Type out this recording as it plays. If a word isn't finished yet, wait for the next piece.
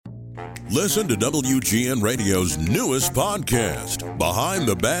Listen to WGN Radio's newest podcast, Behind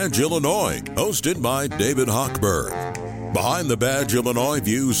the Badge Illinois, hosted by David Hochberg. Behind the Badge Illinois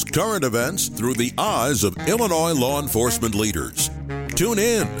views current events through the eyes of Illinois law enforcement leaders. Tune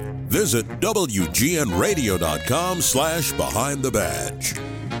in. Visit WGNRadio.com/Behind the Badge.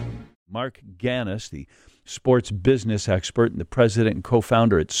 Marc Ganis, the sports business expert and the president and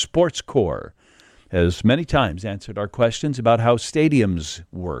co-founder at SportsCore, has many times answered our questions about how stadiums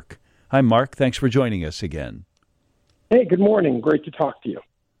work. Hi, Marc. Thanks for joining us again. Hey, good morning. Great to talk to you.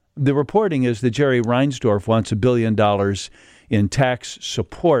 The reporting is that Jerry Reinsdorf wants $1 billion in tax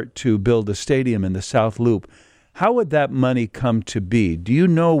support to build a stadium in the South Loop. How would that money come to be? Do you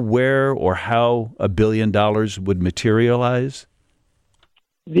know where or how $1 billion would materialize?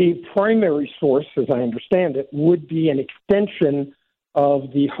 The primary source, as I understand it, would be an extension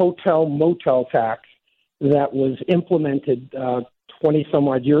of the hotel-motel tax that was implemented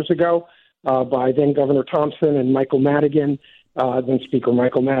 20-some-odd years ago by then-Governor Thompson and Michael Madigan, then Speaker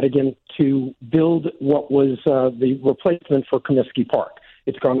Michael Madigan, to build what was the replacement for Comiskey Park.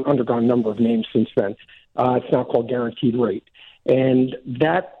 It's undergone a number of names since then. It's now called Guaranteed Rate. And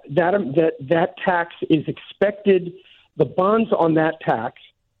that tax is expected, the bonds on that tax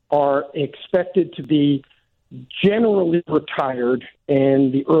are expected to be generally retired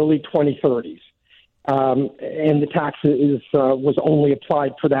in the early 2030s. And the tax was only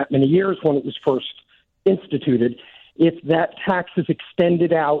applied for that many years when it was first instituted. If that tax is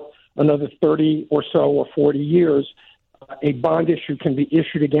extended out another 30 or so or 40 years, a bond issue can be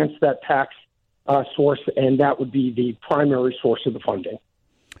issued against that tax source, and that would be the primary source of the funding.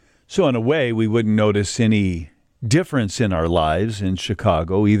 So in a way, we wouldn't notice any difference in our lives in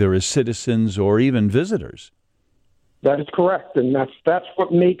Chicago, either as citizens or even visitors. That is correct, and that's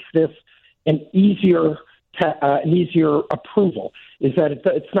what makes this an easier approval. Is that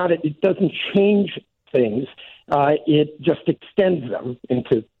it doesn't change things. It just extends them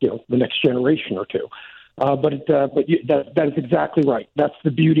into the next generation or two. That is exactly right. That's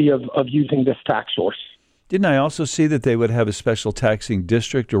the beauty of using this tax source. Didn't I also see that they would have a special taxing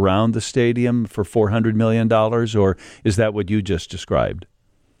district around the stadium for $400 million, or is that what you just described?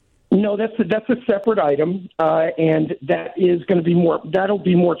 No, that's a separate item, and that is going to be that'll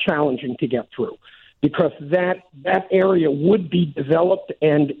be more challenging to get through, because that area would be developed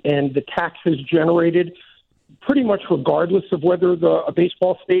and the taxes generated pretty much regardless of whether a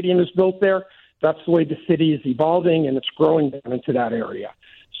baseball stadium is built there. That's the way the city is evolving, and it's growing down into that area.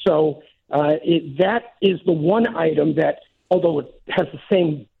 So that is the one item that, although it has the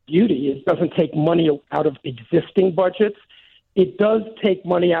same beauty, it doesn't take money out of existing budgets. It does take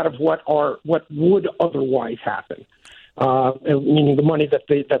money out of what would otherwise happen, meaning the money that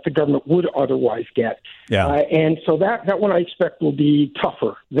the government would otherwise get. Yeah. And so that one I expect will be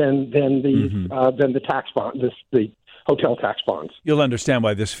tougher than the tax bond, the hotel tax bonds. You'll understand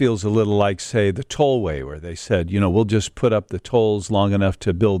why this feels a little like, say, the tollway, where they said, we'll just put up the tolls long enough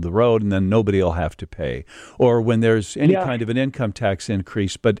to build the road, and then nobody will have to pay. Or when there's any kind of an income tax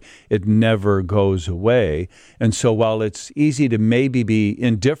increase, but it never goes away. And so while it's easy to maybe be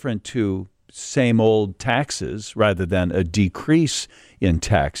indifferent to same old taxes rather than a decrease in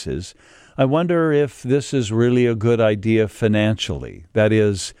taxes, I wonder if this is really a good idea financially. That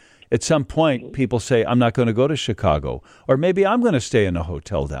is, at some point, people say, I'm not going to go to Chicago, or maybe I'm going to stay in a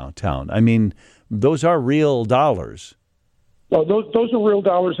hotel downtown. I mean, those are real dollars. Well, those are real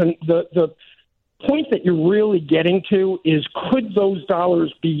dollars, and the point that you're really getting to is, could those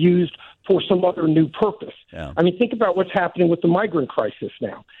dollars be used for some other new purpose? Yeah. I mean, think about what's happening with the migrant crisis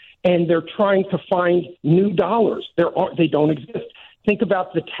now, and they're trying to find new dollars. They don't exist. Think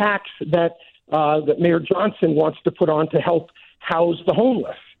about the tax that Mayor Johnson wants to put on to help house the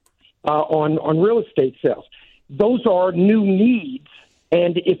homeless. On real estate sales. Those are new needs,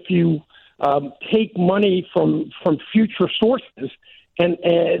 and if you take money from future sources and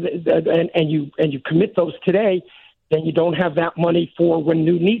you commit those today, then you don't have that money for when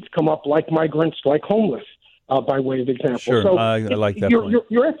new needs come up, like migrants, like homeless, by way of example. Sure, so I like that point.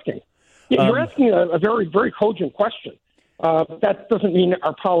 You're asking a very, very cogent question. But that doesn't mean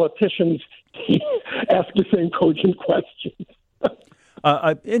our politicians ask the same cogent questions.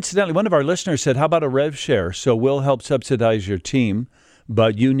 Incidentally, one of our listeners said, how about a rev share? So we'll help subsidize your team,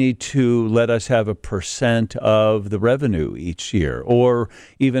 but you need to let us have a % of the revenue each year, or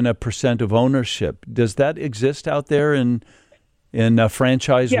even a % of ownership. Does that exist out there in a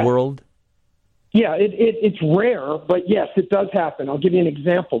franchise world? Yeah, it's rare, but yes, it does happen. I'll give you an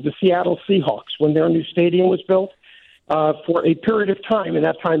example. The Seattle Seahawks, when their new stadium was built, for a period of time, and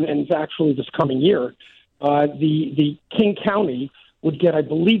that time ends actually this coming year, the King County would get, I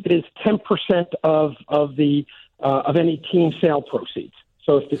believe it is 10% of any team sale proceeds.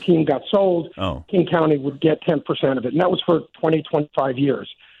 So if the team got sold, King County would get 10% of it. And that was for 20, 25 years.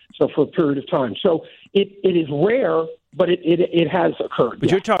 So for a period of time. So it is rare, but it has occurred. But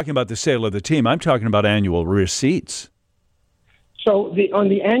you're talking about the sale of the team. I'm talking about annual receipts. So on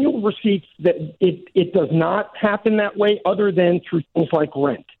the annual receipts, that it does not happen that way, other than through things like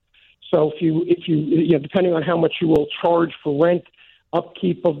rent. So if you depending on how much you will charge for rent,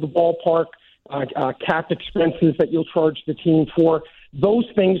 upkeep of the ballpark, cap expenses that you'll charge the team for, those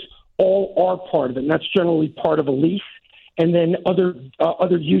things all are part of it, and that's generally part of a lease. And then other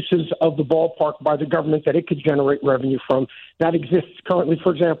uses of the ballpark by the government that it could generate revenue from. That exists currently,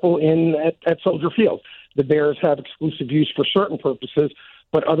 for example, at Soldier Field. The Bears have exclusive use for certain purposes,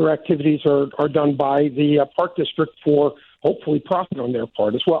 but other activities are done by the park district for hopefully profit on their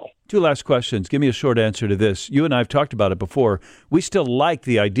part as well. Two last questions. Give me a short answer to this. You and I have talked about it before. We still like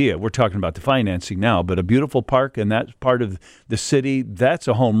the idea. We're talking about the financing now, but a beautiful park and that part of the city, that's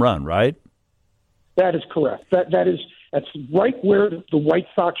a home run, right? That is correct. That's right where the White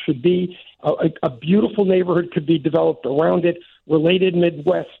Sox should be. A beautiful neighborhood could be developed around it. Related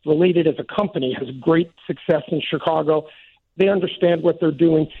Midwest, Related as a company, has great success in Chicago. They understand what they're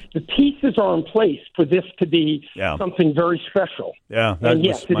doing. The pieces are in place for this to be something very special. Yeah, and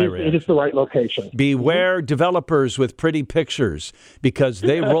yes, it is the right location. Beware developers with pretty pictures, because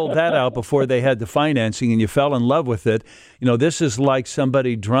they rolled that out before they had the financing and you fell in love with it. You know, this is like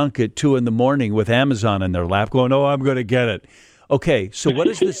somebody drunk at 2 a.m. with Amazon in their lap going, oh, I'm going to get it. Okay, so what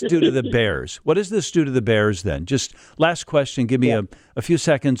does this do to the Bears? What does this do to the Bears then? Just last question, give me a few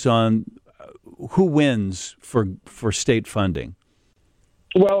seconds on who wins for state funding.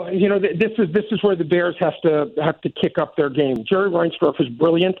 Well, this is where the Bears have to kick up their game. Jerry Reinsdorf is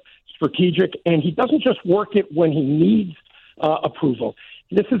brilliant, strategic, and he doesn't just work it when he needs approval.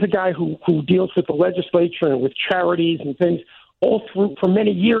 This is a guy who deals with the legislature and with charities and things all through for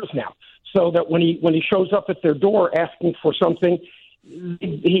many years now. So that when he shows up at their door asking for something,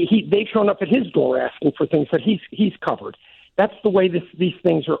 they've shown up at his door asking for things that he's covered. That's the way these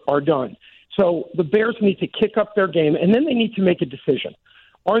things are done. So the Bears need to kick up their game, and then they need to make a decision.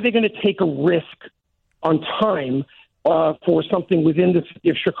 Are they going to take a risk on time for something within the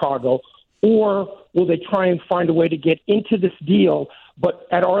city of Chicago, or will they try and find a way to get into this deal, but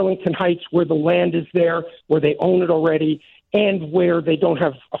at Arlington Heights, where the land is there, where they own it already, and where they don't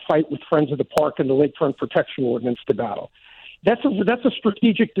have a fight with Friends of the Park and the Lakefront Protection Ordinance to battle? That's a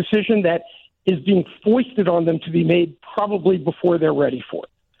strategic decision that is being foisted on them to be made probably before they're ready for it.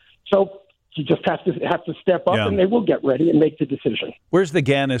 So you just have to step up, and they will get ready and make the decision. Where's the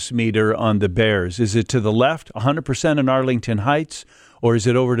Ganis meter on the Bears? Is it to the left, 100% in Arlington Heights, or is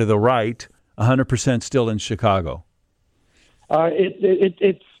it over to the right, 100% still in Chicago?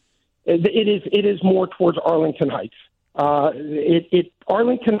 It is more towards Arlington Heights.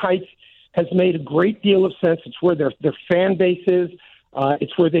 Arlington Heights has made a great deal of sense. It's where their fan base is.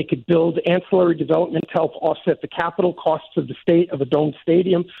 It's where they could build ancillary development to help offset the capital costs of the state of a domed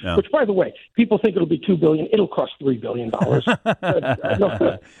stadium. Which, by the way, people think it'll be $2 billion. It'll cost $3 billion.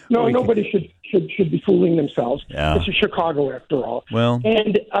 Nobody should be fooling themselves. This is Chicago, after all. Well,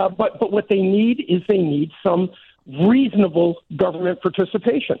 and but what they need is some reasonable government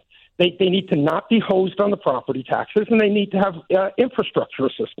participation. They need to not be hosed on the property taxes, and they need to have infrastructure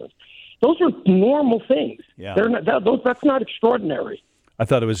assistance. Those are normal things. That's not extraordinary. I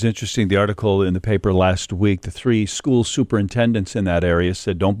thought it was interesting, the article in the paper last week, the 3 school superintendents in that area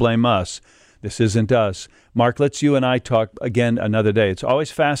said, don't blame us. This isn't us. Mark, let's you and I talk again another day. It's always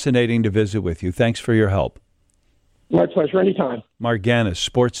fascinating to visit with you. Thanks for your help. My pleasure. Anytime. Marc Ganis,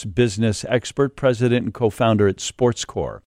 sports business expert, president and co-founder at SportsCore.